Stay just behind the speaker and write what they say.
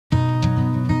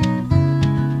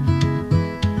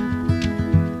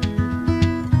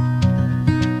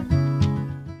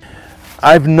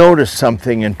I've noticed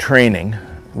something in training.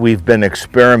 We've been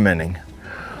experimenting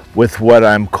with what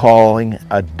I'm calling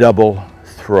a double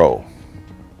throw.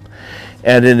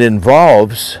 And it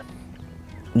involves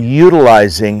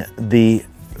utilizing the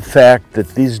fact that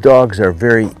these dogs are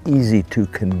very easy to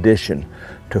condition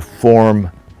to form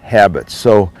habits.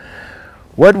 So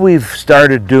what we've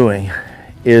started doing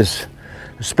is,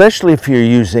 especially if you're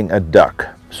using a duck,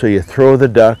 so you throw the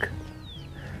duck,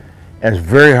 and it's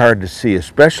very hard to see,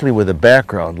 especially with a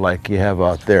background like you have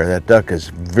out there. That duck is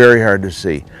very hard to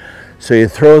see. So you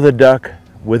throw the duck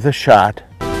with a shot.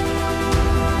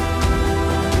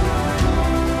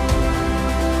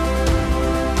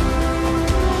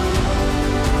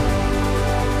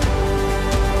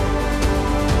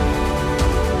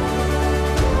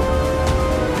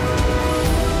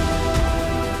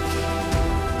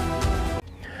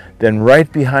 Then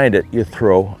right behind it, you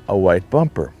throw a white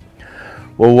bumper.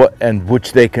 Well, and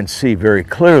which they can see very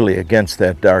clearly against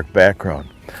that dark background.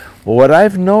 Well, what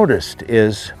I've noticed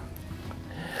is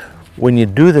when you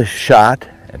do the shot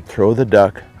and throw the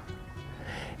duck,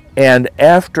 and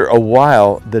after a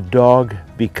while, the dog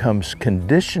becomes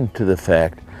conditioned to the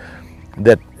fact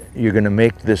that you're going to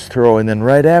make this throw, and then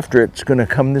right after it's going to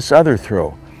come this other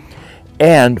throw.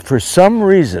 And for some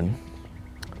reason,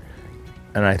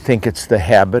 and I think it's the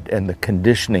habit and the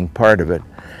conditioning part of it,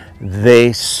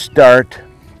 they start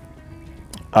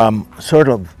sort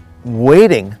of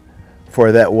waiting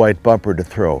for that white bumper to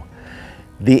throw.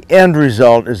 The end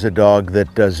result is a dog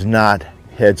that does not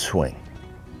head swing.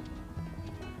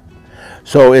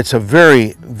 So it's a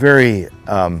very, very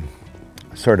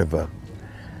sort of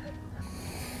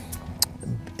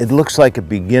it looks like a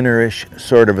beginnerish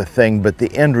sort of a thing, but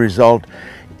the end result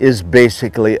is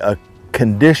basically a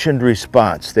conditioned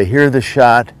response. They hear the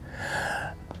shot,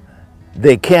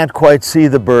 they can't quite see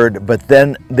the bird, but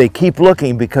then they keep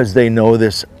looking because they know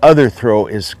this other throw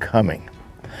is coming.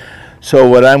 So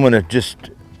what I'm going to just,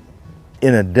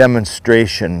 in a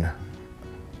demonstration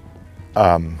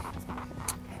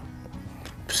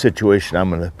situation, I'm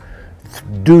going to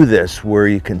do this where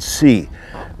you can see.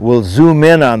 We'll zoom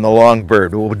in on the long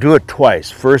bird. We'll do it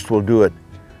twice. First we'll do it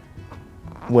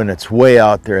when it's way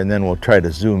out there, and then we'll try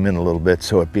to zoom in a little bit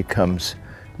so it becomes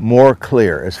more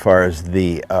clear as far as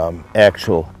the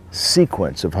actual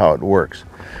sequence of how it works.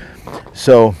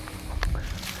 So,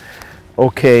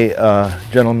 okay,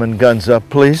 gentlemen, guns up,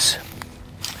 please.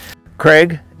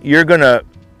 Craig, you're going to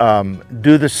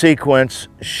do the sequence,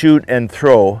 shoot and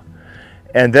throw,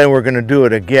 and then we're going to do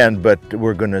it again, but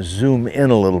we're going to zoom in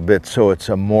a little bit so it's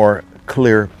a more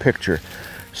clear picture.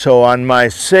 So on my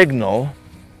signal,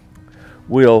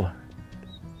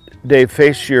 Dave,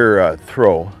 face your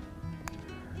throw.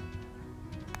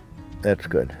 That's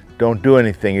good. Don't do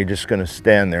anything. You're just going to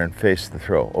stand there and face the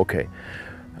throw. Okay.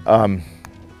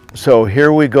 So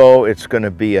here we go. It's going to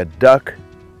be a duck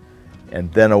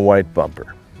and then a white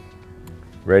bumper.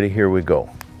 Ready? Here we go.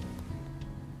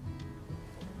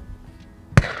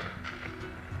 You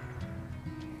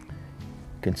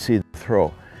can see the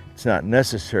throw. It's not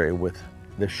necessary with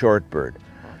the short bird.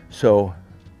 So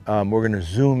we're going to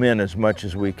zoom in as much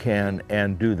as we can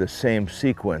and do the same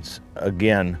sequence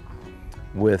again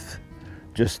with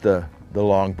just the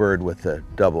long bird with the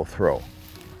double throw.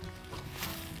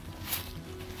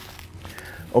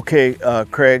 Okay,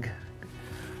 Craig,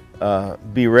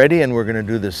 be ready, and we're going to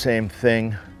do the same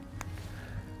thing.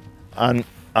 On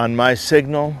my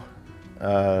signal,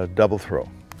 double throw.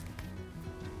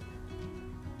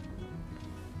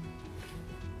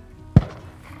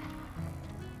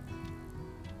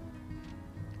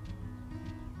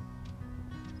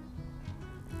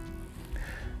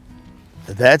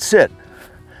 That's it.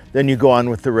 Then you go on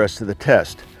with the rest of the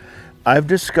test. I've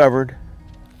discovered,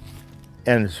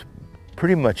 and it's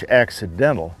pretty much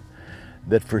accidental,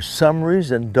 that for some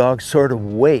reason dogs sort of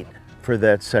wait for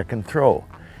that second throw.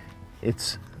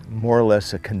 It's more or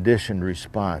less a conditioned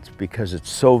response because it's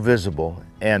so visible.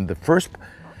 And the first,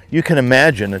 you can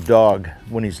imagine a dog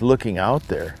when he's looking out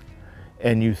there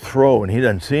and you throw and he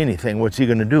doesn't see anything, what's he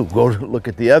going to do? Go look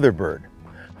at the other bird.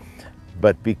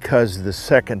 But because the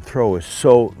second throw is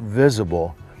so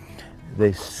visible,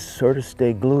 they sort of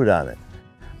stay glued on it.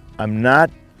 I'm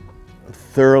not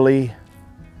thoroughly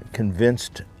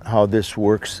convinced how this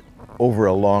works over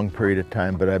a long period of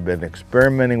time, but I've been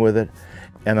experimenting with it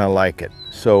and I like it.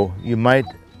 So you might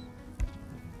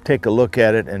take a look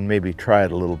at it and maybe try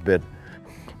it a little bit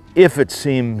if it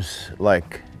seems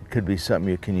like it could be something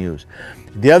you can use.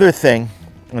 The other thing,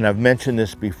 and I've mentioned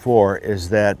this before, is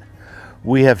that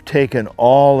we have taken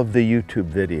all of the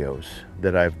YouTube videos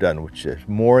that I've done, which is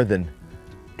more than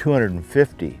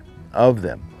 250 of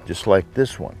them, just like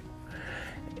this one.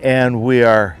 And we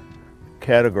are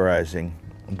categorizing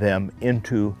them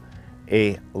into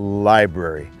a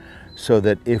library, so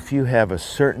that if you have a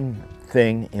certain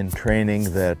thing in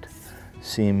training that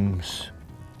seems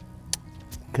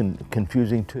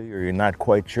confusing to you, or you're not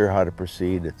quite sure how to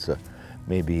proceed, it's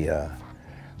maybe a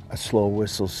slow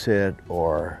whistle sit,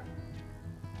 or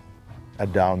a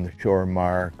down the shore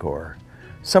mark, or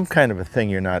some kind of a thing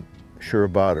you're not sure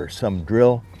about, or some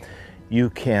drill, you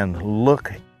can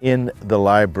look in the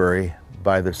library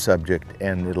by the subject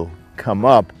and it'll come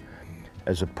up,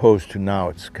 as opposed to now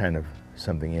it's kind of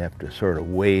something you have to sort of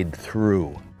wade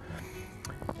through.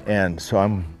 And so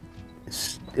I'm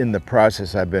in the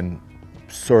process. I've been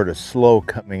sort of slow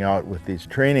coming out with these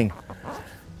training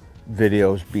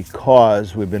videos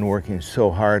because we've been working so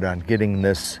hard on getting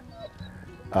this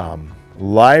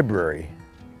library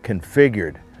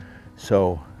configured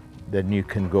so that you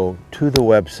can go to the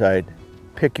website,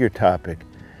 pick your topic,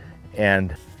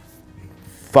 and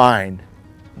find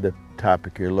the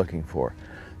topic you're looking for.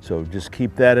 So just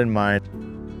keep that in mind.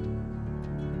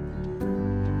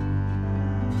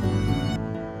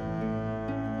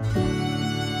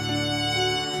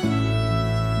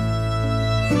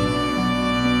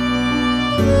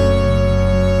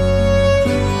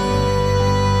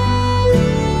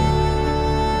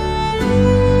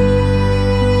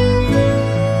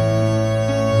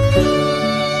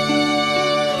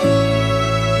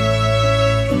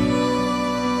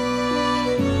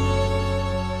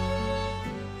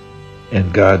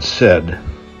 And God said,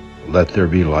 "Let there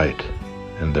be light,"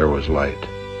 and there was light.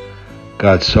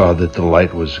 God saw that the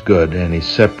light was good, and he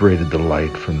separated the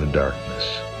light from the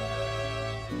darkness.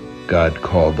 God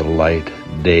called the light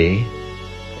day,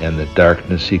 and the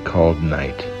darkness he called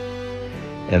night.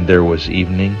 And there was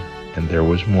evening, and there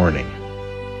was morning,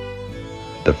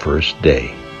 the first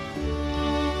day.